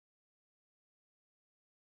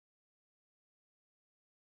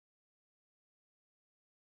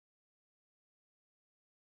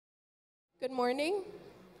Good morning.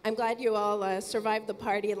 I'm glad you all survived the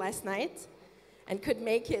party last night and could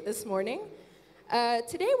make it this morning.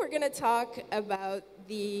 Today we're going to talk about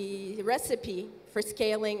the recipe for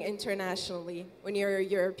scaling internationally when you're a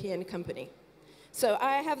European company. So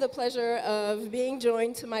I have the pleasure of being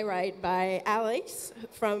joined to my right by Alex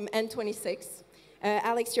from N26.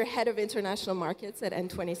 Alex, you're head of international markets at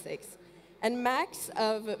N26. And Max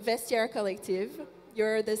of VESTIAIRE Collective,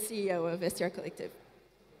 you're the CEO of VESTIAIRE Collective.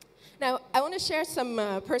 Now, I want to share some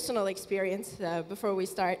personal experience before we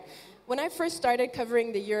start. When I first started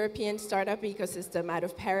covering the European startup ecosystem out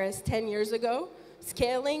of Paris 10 years ago,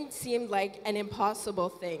 scaling seemed like an impossible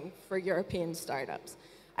thing for European startups.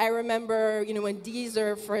 I remember, when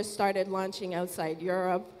teasers first started launching outside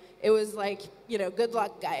Europe, it was like, good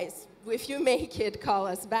luck, guys. If you make it, call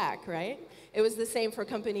us back, right? It was the same for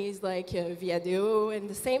companies like VivaTech, and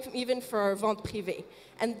the same even for Vente Privée.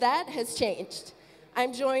 And that has changed.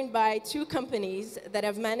 I'm joined by two companies that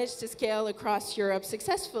have managed to scale across Europe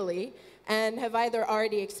successfully and have either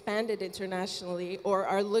already expanded internationally or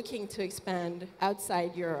are looking to expand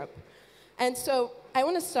outside Europe. And so I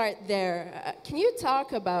want to start there. Can you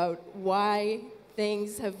talk about why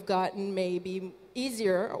things have gotten maybe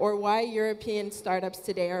easier or why European startups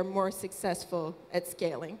today are more successful at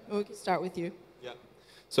scaling? We can start with you. Yeah.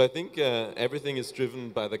 So I think everything is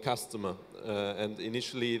driven by the customer. And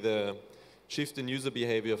initially the shift in user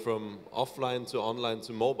behavior from offline to online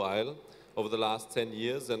to mobile over the last 10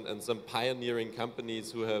 years and some pioneering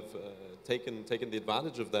companies who have taken the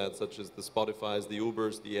advantage of that, such as the Spotifys, the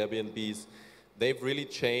Ubers, the Airbnbs, they've really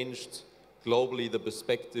changed globally the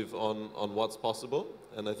perspective on what's possible.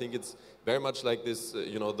 And I think it's very much like this,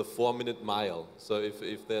 the 4-minute mile. So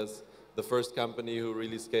if there's the first company who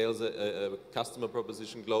really scales a customer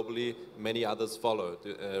proposition globally, many others follow,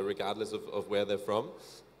 regardless of where they're from.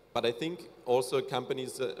 But I think also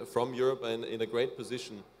companies from Europe are in a great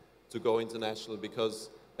position to go international because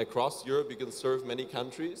across Europe you can serve many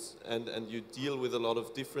countries and you deal with a lot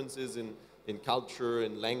of differences in culture,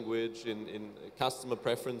 in language, in customer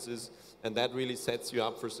preferences, and that really sets you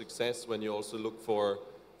up for success when you also look for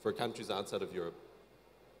countries outside of Europe.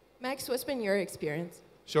 Max, what's been your experience?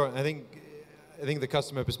 Sure, I think the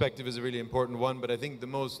customer perspective is a really important one, but I think the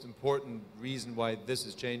most important reason why this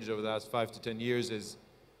has changed over the last 5 to 10 years is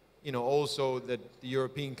also that the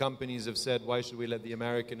European companies have said, why should we let the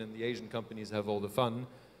American and the Asian companies have all the fun?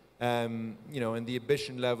 And the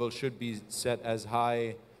ambition level should be set as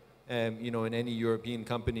high, in any European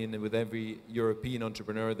company and with every European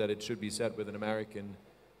entrepreneur that it should be set with an American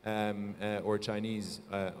or Chinese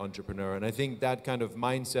entrepreneur. And I think that kind of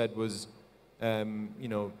mindset was,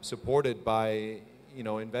 supported by,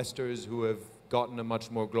 investors who have gotten a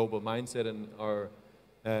much more global mindset and are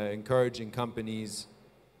encouraging companies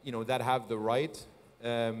that have the right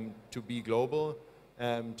to be global,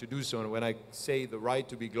 to do so. And when I say the right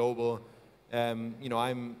to be global,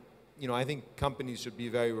 I think companies should be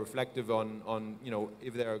very reflective on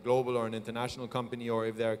if they're a global or an international company, or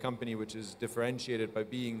if they're a company which is differentiated by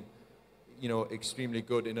being, extremely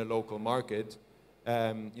good in a local market.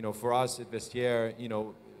 For us at VESTIAIRE,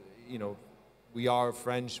 we are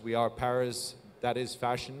French, we are Paris, that is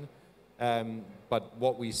fashion. But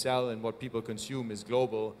what we sell and what people consume is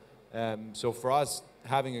global. So for us,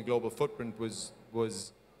 having a global footprint was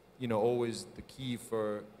always the key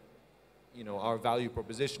for our value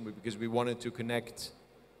proposition, because we wanted to connect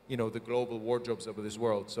the global wardrobes of this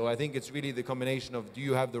world. So I think it's really the combination of, do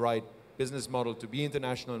you have the right business model to be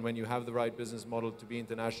international, and when you have the right business model to be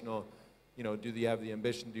international, do you have the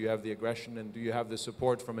ambition, do you have the aggression, and do you have the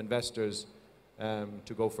support from investors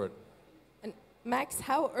to go for it? Max,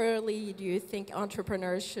 how early do you think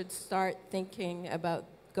entrepreneurs should start thinking about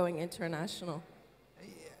going international?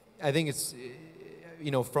 I think it's,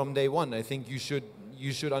 from day one. I think you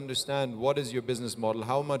should understand what is your business model,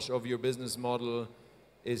 how much of your business model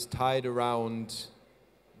is tied around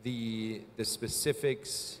the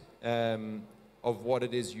specifics of what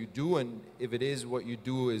it is you do, and if it is what you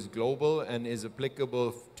do is global and is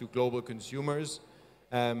applicable to global consumers,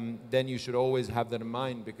 then you should always have that in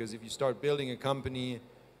mind, because if you start building a company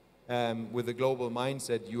with a global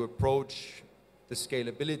mindset, you approach the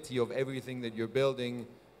scalability of everything that you're building,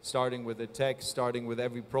 starting with the tech, starting with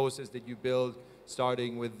every process that you build,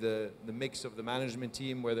 starting with the mix of the management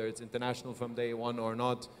team, whether it's international from day one or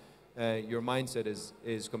not. Your mindset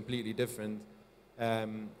is completely different.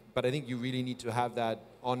 But I think you really need to have that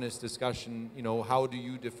honest discussion, how do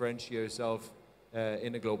you differentiate yourself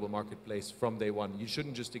in a global marketplace from day one. You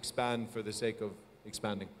shouldn't just expand for the sake of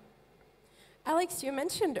expanding. Alex, you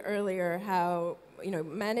mentioned earlier how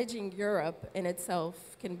managing Europe in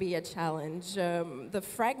itself can be a challenge. The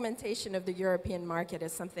fragmentation of the European market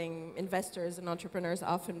is something investors and entrepreneurs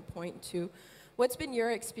often point to. What's been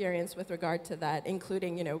your experience with regard to that,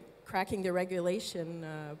 including cracking the regulation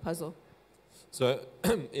puzzle? So,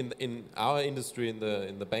 in our industry, in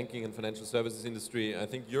the banking and financial services industry, I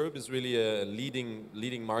think Europe is really a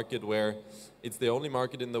leading market, where it's the only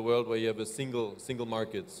market in the world where you have a single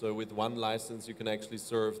market. So with one license, you can actually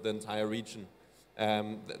serve the entire region.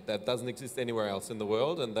 That doesn't exist anywhere else in the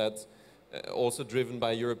world, and that's also driven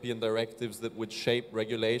by European directives that would shape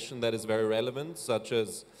regulation that is very relevant, such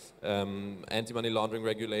as anti-money laundering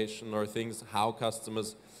regulation, or things how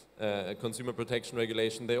customers. Consumer protection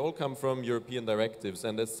regulation, they all come from European directives,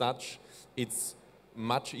 and as such, it's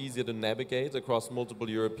much easier to navigate across multiple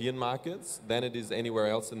European markets than it is anywhere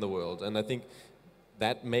else in the world. And I think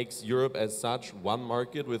that makes Europe as such one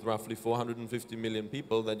market with roughly 450 million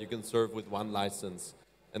people that you can serve with one license.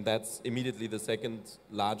 And that's immediately the second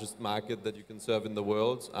largest market that you can serve in the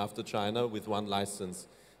world after China with one license.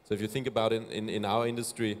 So if you think about it in our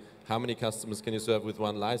industry, how many customers can you serve with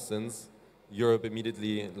one license? Europe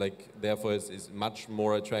immediately, therefore, is much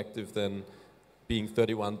more attractive than being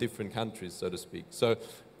 31 different countries, so to speak. So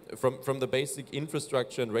from the basic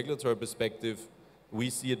infrastructure and regulatory perspective, we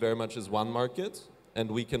see it very much as one market,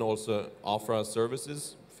 and we can also offer our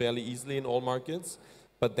services fairly easily in all markets.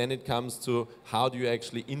 But then it comes to how do you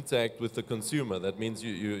actually interact with the consumer. That means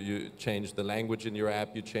you change the language in your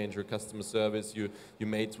app, you change your customer service, you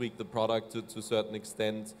may tweak the product to a certain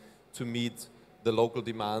extent to meet the local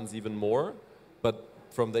demands even more. But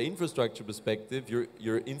from the infrastructure perspective,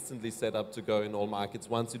 you're instantly set up to go in all markets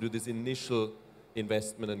once you do this initial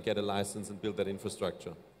investment and get a license and build that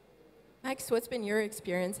infrastructure. Max, what's been your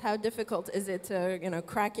experience? How difficult is it to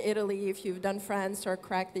crack Italy if you've done France, or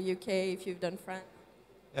crack the UK if you've done France?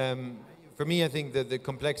 For me, I think that the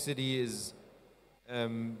complexity is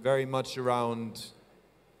very much around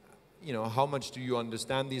how much do you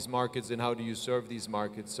understand these markets and how do you serve these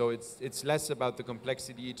markets? So it's less about the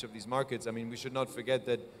complexity each of these markets. I mean, we should not forget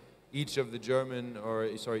that each of the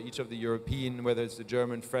European, whether it's the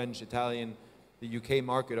German, French, Italian, the UK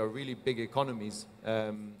market, are really big economies.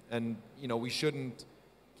 And we shouldn't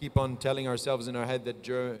keep on telling ourselves in our head that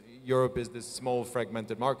Europe is this small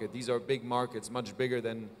fragmented market. These are big markets, much bigger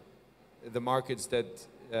than the markets that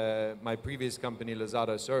my previous company,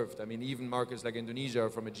 Lazada, served. I mean, even markets like Indonesia are,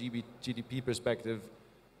 from a GDP perspective,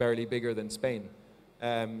 barely bigger than Spain.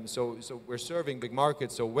 So we're serving big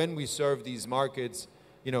markets. So when we serve these markets,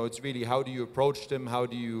 it's really how do you approach them? How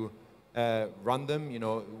do you run them?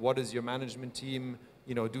 What is your management team?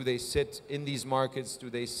 Do they sit in these markets? Do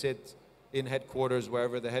they sit in headquarters,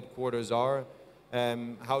 wherever the headquarters are?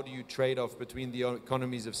 How do you trade off between the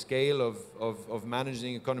economies of scale of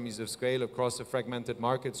managing economies of scale across a fragmented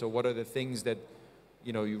market? So what are the things that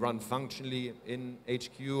you run functionally in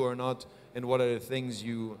HQ or not, and what are the things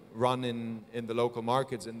you run in the local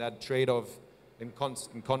markets? And that trade-off and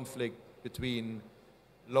constant conflict between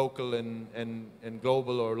local and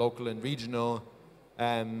global, or local and regional,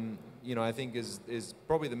 I think is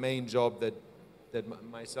probably the main job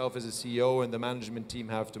that myself as a CEO and the management team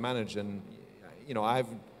have to manage. And I've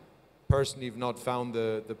personally not found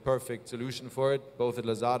the perfect solution for it. Both at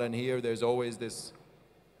Lazada and here, there's always this,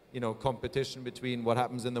 competition between what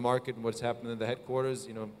happens in the market and what's happening in the headquarters.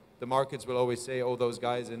 The markets will always say, oh, those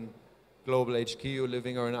guys in global HQ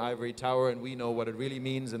living in an ivory tower, and we know what it really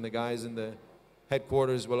means. And the guys in the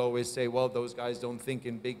headquarters will always say, well, those guys don't think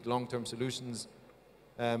in big long-term solutions.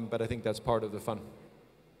 But I think that's part of the fun.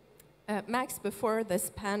 Max, before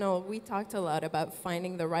this panel, we talked a lot about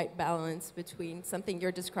finding the right balance between something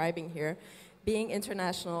you're describing here, being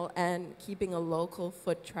international and keeping a local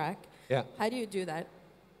foot track. Yeah. How do you do that?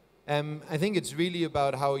 I think it's really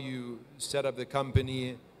about how you set up the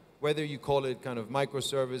company, whether you call it kind of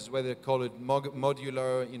microservice, whether you call it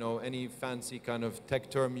modular, any fancy kind of tech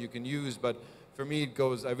term you can use. But for me,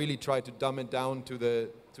 I really try to dumb it down to the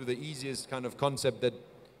easiest kind of concept that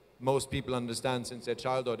most people understand since their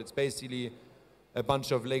childhood. It's basically a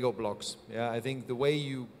bunch of Lego blocks. Yeah, I think the way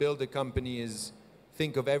you build a company is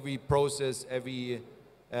think of every process, every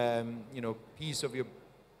piece of your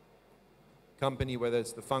company, whether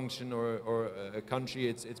it's the function or a country.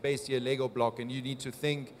 It's basically a Lego block, and you need to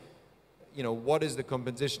think, what is the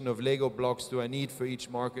composition of Lego blocks do I need for each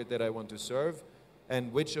market that I want to serve,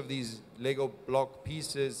 and which of these Lego block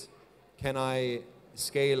pieces can I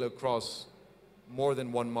scale across more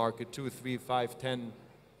than one market, 2, 3, 5, 10,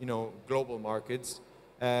 global markets.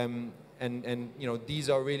 And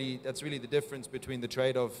that's really the difference between the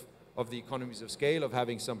trade-off the economies of scale, of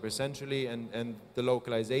having some centrally, and the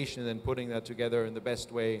localization, and then putting that together in the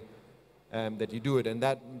best way that you do it. And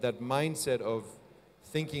that mindset of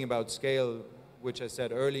thinking about scale, which I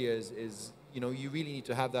said earlier, is you really need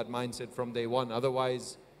to have that mindset from day one.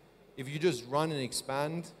 Otherwise, if you just run and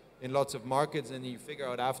expand in lots of markets and you figure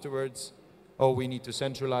out afterwards, oh, we need to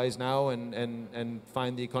centralize now and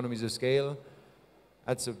find the economies of scale,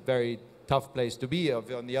 that's a very tough place to be.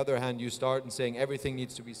 On the other hand, you start and saying everything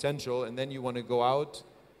needs to be central, and then you want to go out,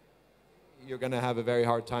 you're going to have a very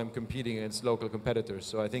hard time competing against local competitors.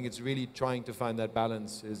 So I think it's really trying to find that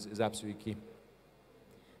balance is absolutely key.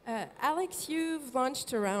 Alex, you've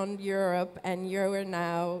launched around Europe, and you're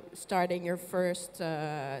now starting your first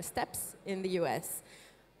steps in the US.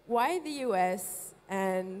 Why the US?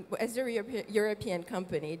 And as a European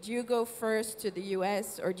company, do you go first to the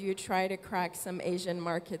US, or do you try to crack some Asian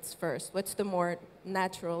markets first? What's the more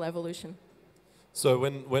natural evolution? So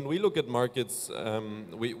when we look at markets,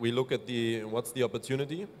 we look at what's the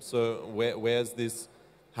opportunity. So where's this,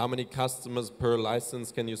 how many customers per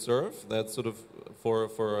license can you serve? That's sort of,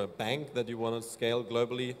 for a bank that you want to scale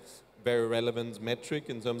globally, very relevant metric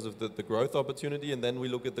in terms of the growth opportunity. And then we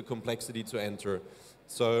look at the complexity to enter.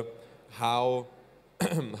 So how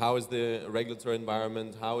is the regulatory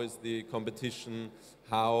environment? How is the competition?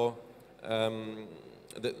 How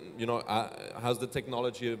how's the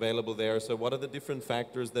technology available there? So what are the different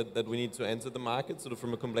factors that we need to enter the market, sort of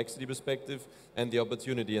from a complexity perspective, and the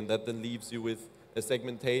opportunity? And that then leaves you with a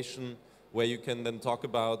segmentation where you can then talk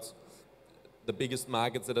about the biggest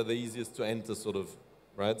markets that are the easiest to enter, sort of,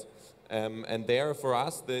 right? And there, for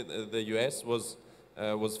us, the US was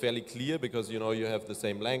fairly clear, because you have the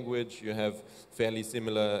same language, you have fairly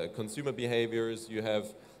similar consumer behaviors, you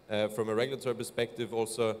have from a regulatory perspective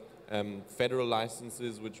also federal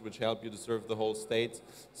licenses which help you to serve the whole state.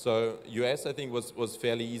 So US, I think, was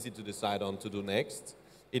fairly easy to decide on to do next.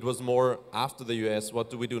 It was more after the US, what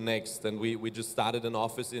do we do next? And we just started an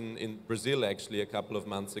office in Brazil actually a couple of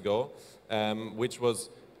months ago, which was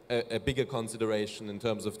a bigger consideration in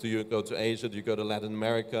terms of, do you go to Asia, do you go to Latin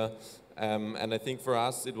America? And I think for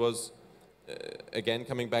us it was, again,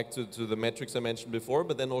 coming back to the metrics I mentioned before,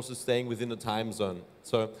 but then also staying within the time zone.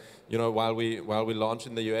 So, while we launch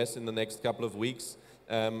in the US in the next couple of weeks,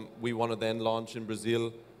 we want to then launch in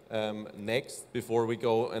Brazil next, before we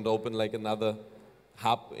go and open like another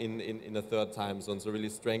hub in a third time zone. So really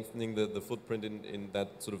strengthening the footprint in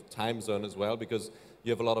that sort of time zone as well, because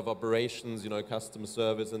you have a lot of operations, customer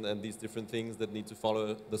service and these different things that need to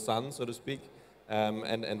follow the sun, so to speak.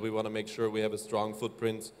 And we want to make sure we have a strong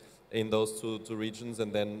footprint in those two regions,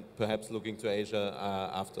 and then perhaps looking to Asia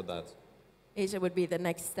after that. Asia would be the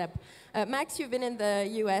next step. Max, you've been in the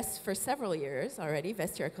US for several years already,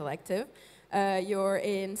 VESTIAIRE Collective. You're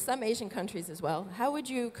in some Asian countries as well. How would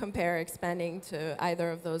you compare expanding to either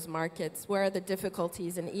of those markets? Where are the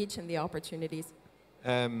difficulties in each and the opportunities?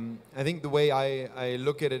 I think the way I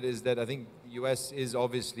look at it is that I think the US is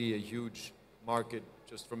obviously a huge market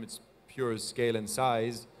just from its pure scale and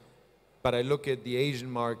size, but I look at the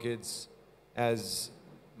Asian markets as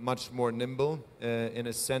much more nimble in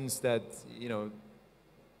a sense that,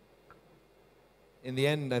 in the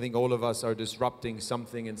end, I think all of us are disrupting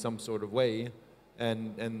something in some sort of way,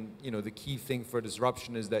 and the key thing for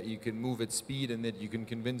disruption is that you can move at speed, and that you can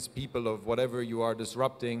convince people of whatever you are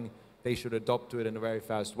disrupting, they should adopt to it in a very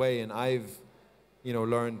fast way. And I've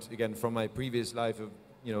learned, again, from my previous life of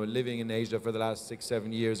living in Asia for the last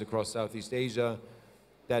 6-7 years across Southeast Asia,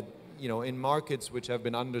 that in markets which have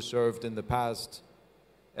been underserved in the past,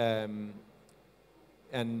 and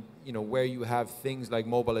where you have things like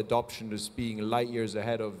mobile adoption just being light years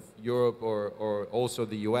ahead of Europe or also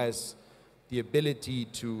the US, the ability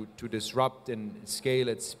to disrupt and scale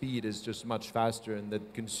at speed is just much faster, and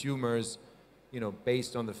that consumers,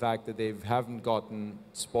 based on the fact that they haven't gotten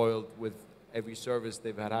spoiled with every service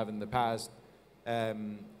they've had in the past,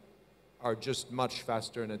 are just much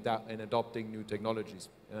faster in adopting new technologies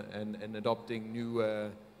and adopting new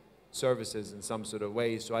services in some sort of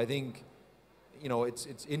way. So I think,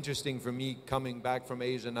 it's interesting for me coming back from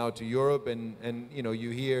Asia now to Europe, and you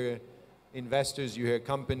hear investors, you hear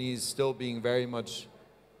companies still being very much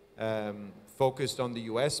focused on the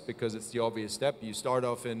US because it's the obvious step. You start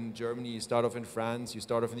off in Germany, you start off in France, you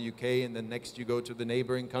start off in the UK, and then next you go to the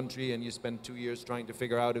neighboring country and you spend 2 years trying to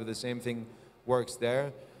figure out if the same thing works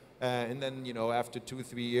there. And then, after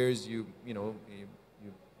 2-3 years, you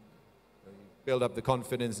build up the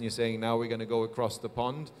confidence and you're saying, now we're going to go across the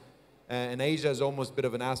pond. And Asia is almost a bit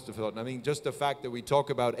of an afterthought. I mean, just the fact that we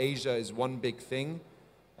talk about Asia is one big thing,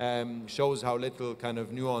 shows how little kind of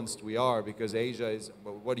nuanced we are, because Asia is,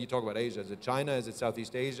 what do you talk about Asia? Is it China? Is it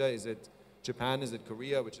Southeast Asia? Is it Japan? Is it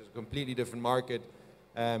Korea, which is a completely different market?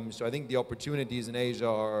 So I think the opportunities in Asia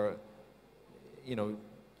are, you know,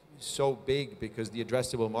 so big because the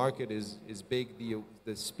addressable market is big.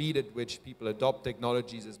 The speed at which people adopt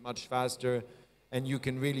technologies is much faster, and you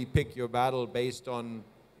can really pick your battle based on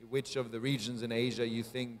which of the regions in Asia you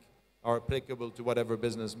think are applicable to whatever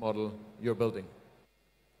business model you're building.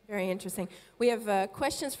 Very interesting. We have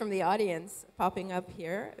questions from the audience popping up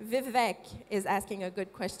here. VivaTech is asking a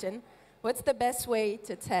good question. What's the best way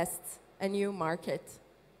to test a new market?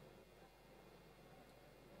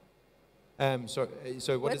 So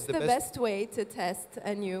what is the best way to test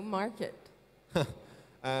a new market?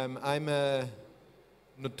 I'm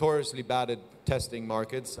notoriously bad at testing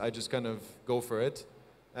markets. I just kind of go for it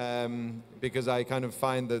because I kind of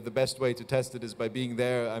find that the best way to test it is by being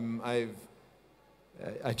there.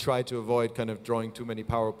 I try to avoid kind of drawing too many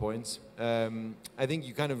PowerPoints. I think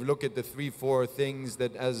you kind of look at the 3-4 things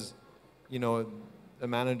that, as you know, a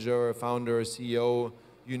manager, a founder, a CEO,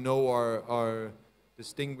 you know, are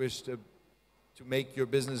distinguished to make your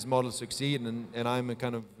business model succeed, and I'm a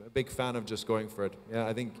kind of a big fan of just going for it. Yeah,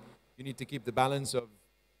 I think you need to keep the balance of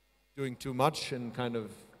doing too much and kind of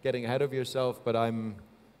getting ahead of yourself, but I'm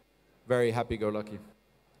very happy-go-lucky.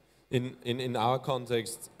 In our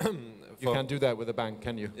context, you can't do that with a bank,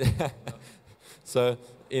 can you? So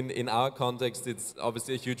in our context, it's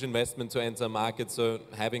obviously a huge investment to enter a market, so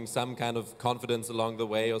having some kind of confidence along the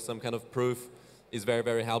way or some kind of proof is very,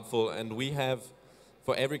 very helpful. And we have,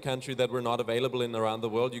 for every country that we're not available in around the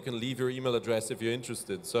world, you can leave your email address if you're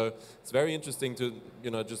interested. So it's very interesting to,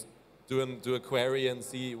 you know, just do a query and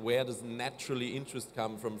see where does naturally interest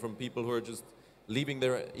come from people who are just leaving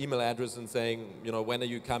their email address and saying, you know, when are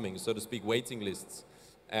you coming, so to speak, waiting lists.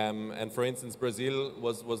 And for instance, Brazil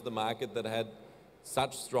was the market that had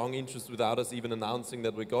such strong interest without us even announcing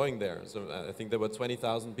that we're going there. So I think there were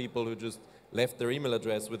 20,000 people who just left their email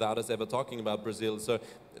address without us ever talking about Brazil. So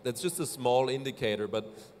that's just a small indicator, but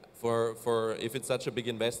for if it's such a big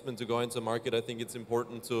investment to go into a market, I think it's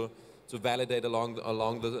important to validate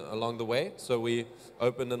along the way. So we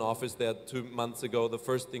opened an office there 2 months ago. The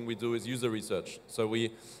first thing we do is user research. So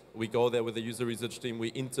we go there with the user research team, we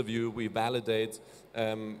interview, we validate,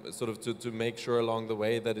 sort of to make sure along the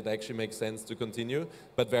way that it actually makes sense to continue.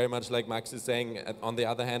 But very much like Max is saying, on the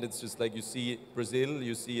other hand, it's just like you see Brazil,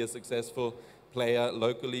 you see a successful player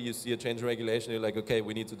locally, you see a change in regulation, you're like, okay,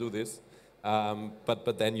 we need to do this.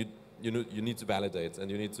 But then you need to validate,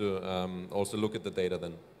 and you need to also look at the data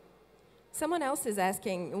then. Someone else is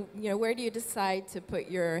asking, you know, where do you decide to put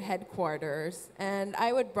your headquarters? And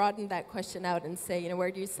I would broaden that question out and say, you know,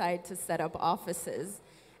 where do you decide to set up offices?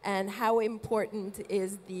 And how important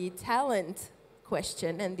is the talent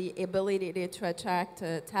question and the ability to attract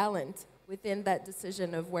talent within that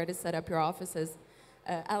decision of where to set up your offices?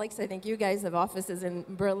 Alex, I think you guys have offices in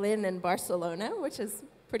Berlin and Barcelona, which is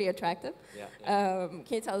pretty attractive. Yeah. Can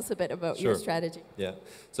you tell us a bit about your strategy? Yeah.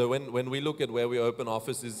 So when we look at where we open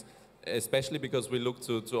offices, especially because we look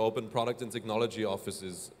to open product and technology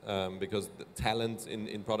offices, because the talent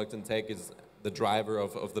in product and tech is the driver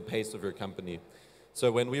of the pace of your company.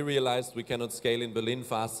 So when we realized we cannot scale in Berlin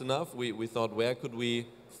fast enough, we thought, where could we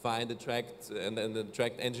find, attract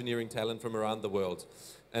engineering talent from around the world?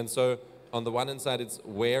 And so on the one hand side, it's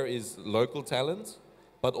where is local talent,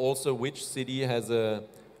 but also which city has a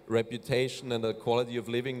reputation and a quality of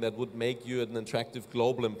living that would make you an attractive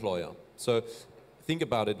global employer. So think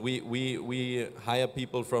about it. We hire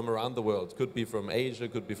people from around the world. Could be from Asia,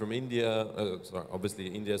 could be from India. Sorry, obviously,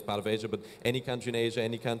 India is part of Asia, but any country in Asia,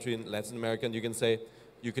 any country in Latin America, and you can say,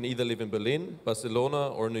 you can either live in Berlin, Barcelona,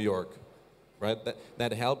 or New York, right?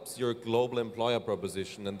 That helps your global employer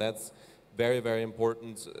proposition, and that's very, very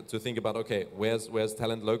important to think about, okay, where's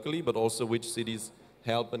talent locally, but also which cities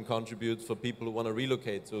help and contribute for people who want to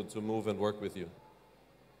relocate to move and work with you.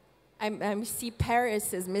 I see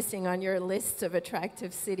Paris is missing on your list of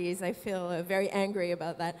attractive cities. I feel very angry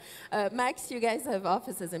about that. Max, you guys have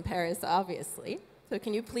offices in Paris, obviously. So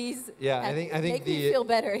can you please make me feel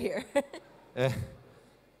better here?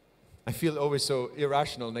 I feel always so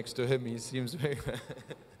irrational next to him. He seems very...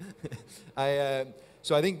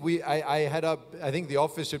 So I think I think the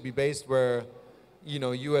office should be based where, you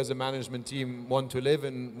know, you as a management team want to live,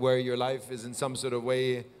 and where your life is in some sort of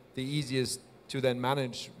way the easiest to then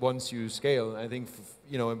manage once you scale. I think,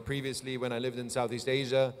 you know, and previously when I lived in Southeast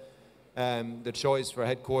Asia, the choice for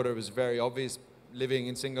headquarters was very obvious. Living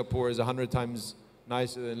in Singapore is 100 times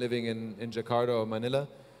nicer than living in Jakarta or Manila,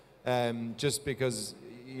 just because,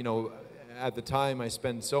 you know, at the time, I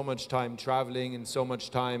spent so much time traveling and so much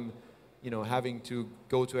time, having to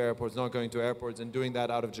go to airports, not going to airports, and doing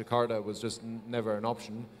that out of Jakarta was just never an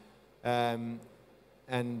option. The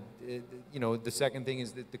second thing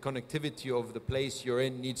is that the connectivity of the place you're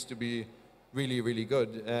in needs to be really, really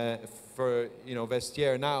good. For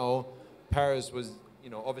VESTIAIRE now, Paris was,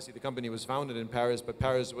 obviously the company was founded in Paris, but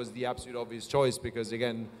Paris was the absolute obvious choice because,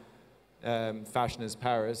 again, fashion is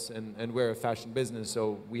Paris, and we're a fashion business,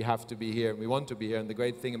 so we have to be here and we want to be here. And the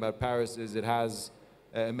great thing about Paris is it has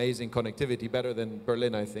amazing connectivity, better than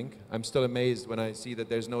Berlin, I think. I'm still amazed when I see that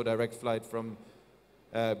there's no direct flight from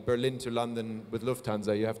Berlin to London with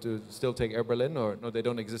Lufthansa. You have to still take Air Berlin, or no, they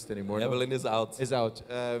don't exist anymore. Yeah, no? Berlin is out. Is out.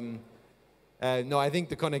 No, I think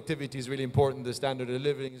the connectivity is really important. The standard of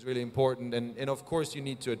living is really important, and of course you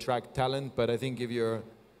need to attract talent. But I think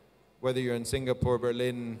whether you're in Singapore,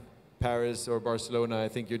 Berlin, Paris, or Barcelona, I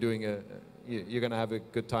think you're going to have a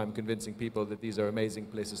good time convincing people that these are amazing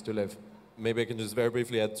places to live. Maybe I can just very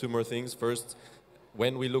briefly add two more things. First,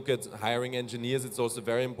 when we look at hiring engineers, it's also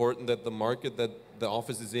very important that the market that the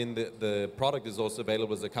office is in, the product is also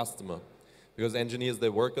available as a customer. Because engineers, they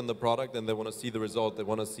work on the product and they want to see the result. They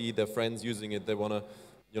want to see their friends using it. They want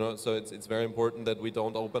to, so it's very important that we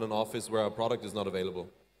don't open an office where our product is not available.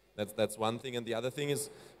 That's one thing. And the other thing is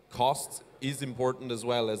cost is important as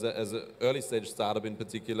well as an early stage startup in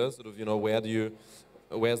particular. Sort of,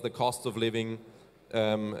 where's the cost of living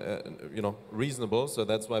reasonable. So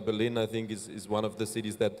that's why Berlin, I think, is one of the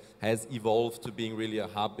cities that has evolved to being really a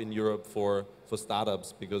hub in Europe for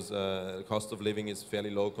startups, because the cost of living is fairly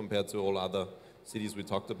low compared to all other cities we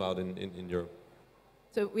talked about in Europe.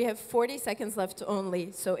 So we have 40 seconds left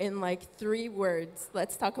only. So in like 3 words,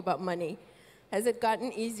 let's talk about money. Has it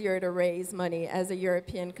gotten easier to raise money as a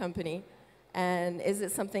European company? And is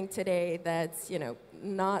it something today that's,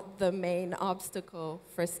 not the main obstacle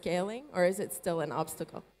for scaling, or is it still an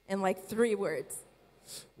obstacle? In like 3 words.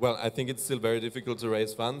 Well, I think it's still very difficult to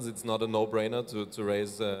raise funds. It's not a no-brainer to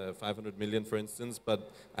raise 500 million, for instance,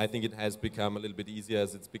 but I think it has become a little bit easier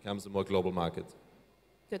as it becomes a more global market.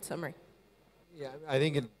 Good summary. Yeah, I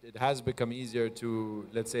think it has become easier to,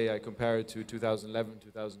 let's say I compare it to 2011,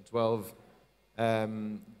 2012,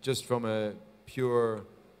 just from a pure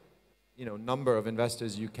number of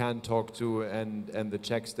investors you can talk to and the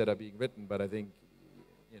checks that are being written. But I think,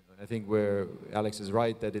 I think where Alex is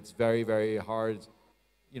right, that it's very, very hard.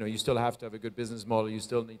 You still have to have a good business model. You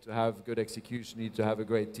still need to have good execution. You need to have a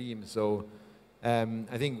great team. So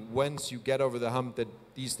I think once you get over the hump that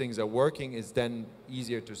these things are working, it's then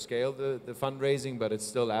easier to scale the fundraising, but it's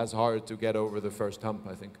still as hard to get over the first hump,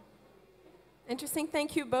 I think. Interesting.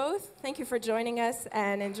 Thank you both. Thank you for joining us,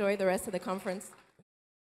 and enjoy the rest of the conference.